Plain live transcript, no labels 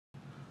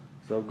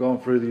So I've gone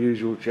through the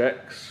usual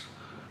checks.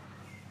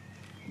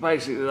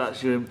 Basically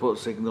that's your input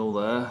signal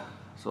there.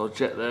 So I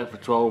checked there for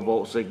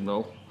 12-volt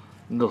signal,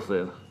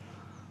 nothing.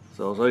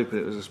 So I was hoping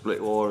it was a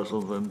split wire or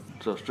something.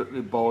 So I stripped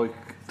the bike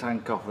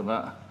tank off and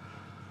that,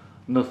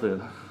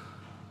 nothing.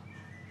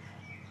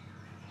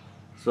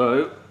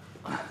 So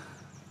I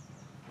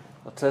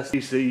test the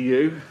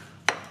ECU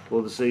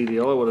or the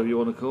CDI, whatever you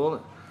want to call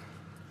it,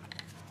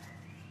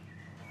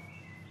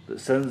 that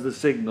sends the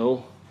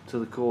signal to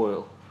the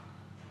coil,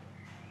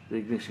 the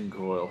ignition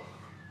coil,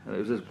 and it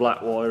was this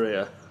black wire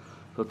here.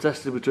 So I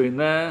tested between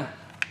there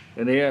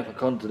and here for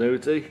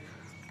continuity,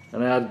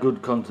 and I had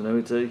good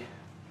continuity,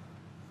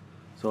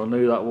 so I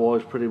knew that wire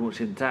was pretty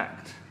much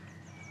intact.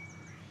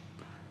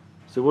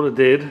 So what I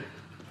did,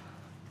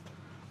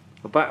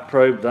 I back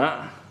probed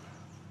that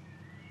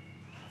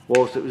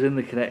whilst it was in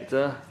the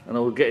connector, and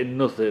I was getting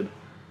nothing.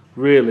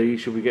 Really, you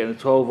should be getting a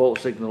 12-volt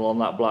signal on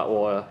that black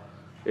wire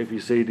if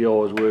your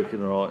CDI is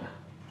working right.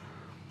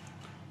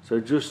 So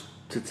just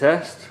to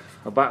test,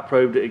 I back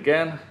probed it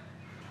again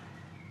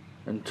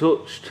and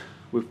touched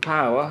with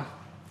power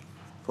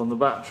from the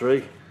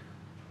battery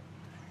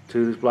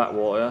to this black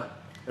wire,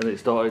 and it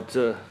started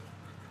to,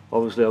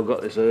 obviously I've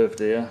got this earthed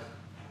here.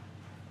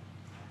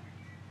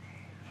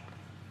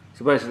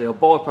 So basically I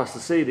bypassed the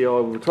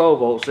CDI with a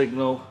 12-volt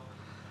signal,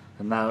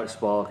 and now it's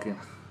sparking.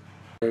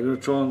 I'm going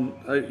to try and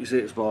hope you see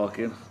it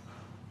sparking.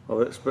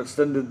 I've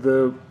extended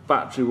the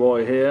battery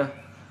wire here.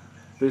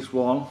 This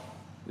one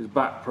is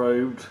back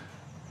probed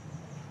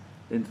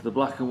into the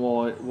black and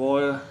white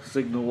wire,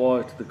 signal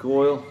wire to the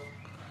coil.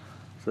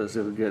 So let's see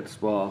if we can get it to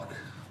spark.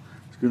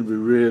 It's going to be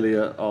really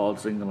hard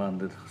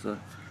single-handed, so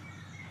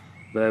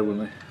bear with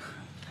me.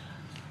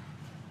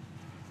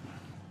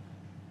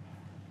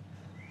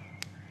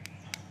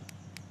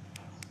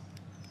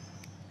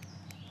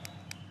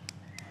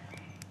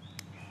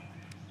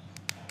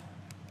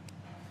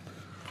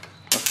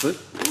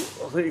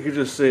 I think you can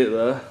just see it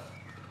there.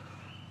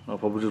 I'll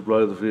probably just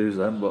blow the fuse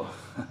then, but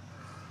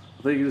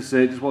I think you can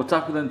see it. Just by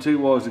tapping them two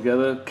wires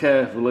together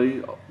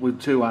carefully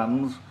with two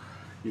hands,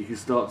 you can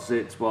start to see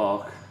it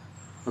spark.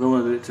 I don't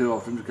want to do it too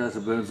often in case I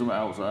burn something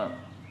else out.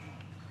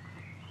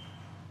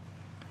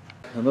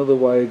 Another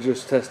way of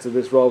just testing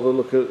this rather than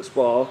look at the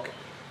spark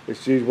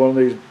is to use one of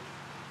these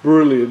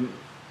brilliant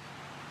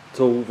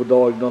tools for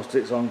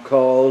diagnostics on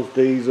cars,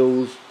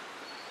 diesels,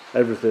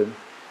 everything.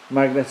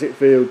 Magnetic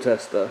field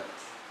tester.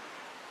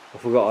 I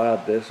forgot I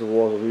had this,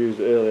 otherwise I've used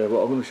it earlier,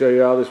 but I'm going to show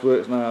you how this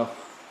works now.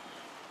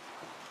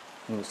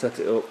 I'm going to set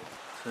it up.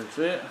 So you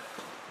see it?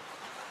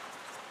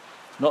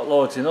 Not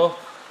lighting up.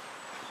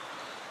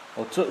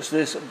 I'll touch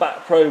this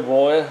back probe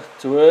wire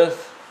to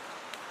earth.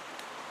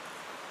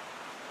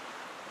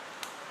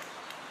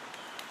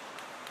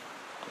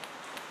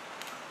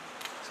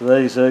 So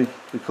there you see,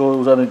 the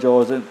coil's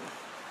energising.